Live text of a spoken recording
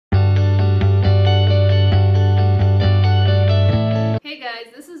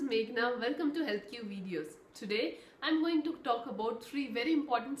Meghana. Welcome to HealthQ videos. Today I'm going to talk about three very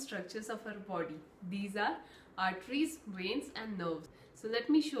important structures of our body. These are arteries, veins and nerves. So let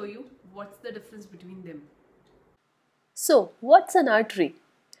me show you what's the difference between them. So, what's an artery?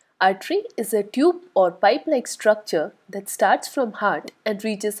 Artery is a tube or pipe-like structure that starts from heart and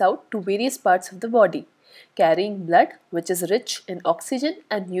reaches out to various parts of the body, carrying blood which is rich in oxygen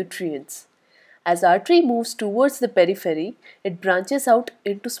and nutrients. As artery moves towards the periphery, it branches out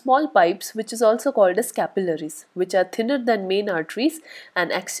into small pipes which is also called as capillaries, which are thinner than main arteries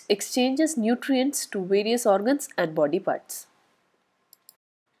and exchanges nutrients to various organs and body parts.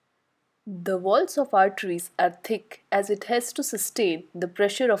 The walls of arteries are thick as it has to sustain the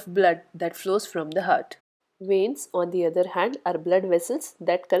pressure of blood that flows from the heart. Veins, on the other hand, are blood vessels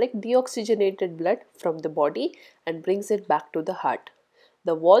that collect deoxygenated blood from the body and brings it back to the heart.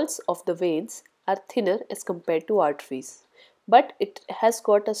 The walls of the veins are thinner as compared to arteries, but it has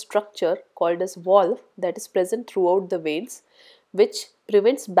got a structure called as valve that is present throughout the veins, which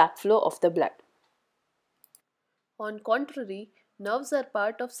prevents backflow of the blood. On contrary, nerves are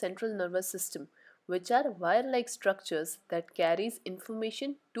part of central nervous system, which are wire-like structures that carries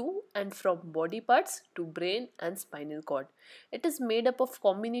information to and from body parts to brain and spinal cord. It is made up of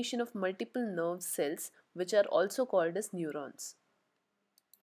combination of multiple nerve cells, which are also called as neurons.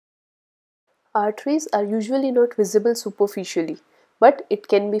 Arteries are usually not visible superficially, but it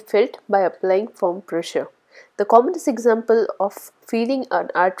can be felt by applying firm pressure. The commonest example of feeling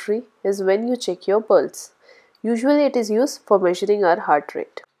an artery is when you check your pulse. Usually it is used for measuring our heart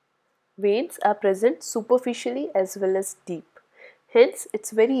rate. Veins are present superficially as well as deep. Hence,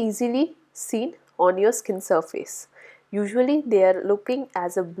 it's very easily seen on your skin surface. Usually they are looking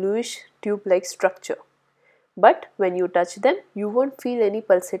as a bluish tube-like structure. But when you touch them, you won't feel any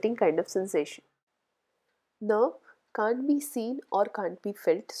pulsating kind of sensation. Nerve can't be seen or can't be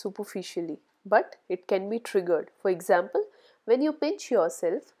felt superficially, but it can be triggered. For example, when you pinch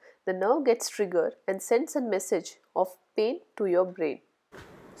yourself, the nerve gets triggered and sends a message of pain to your brain.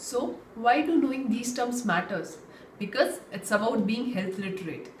 So why do knowing these terms matters? Because it's about being health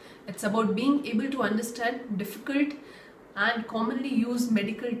literate. It's about being able to understand difficult and commonly used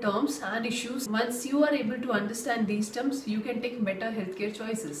medical terms and issues. Once you are able to understand these terms, you can take better healthcare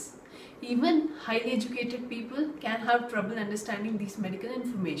choices. Even highly educated people can have trouble understanding these medical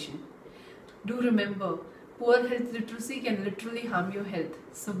information. Do remember, poor health literacy can literally harm your health,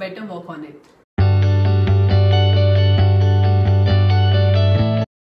 so better work on it.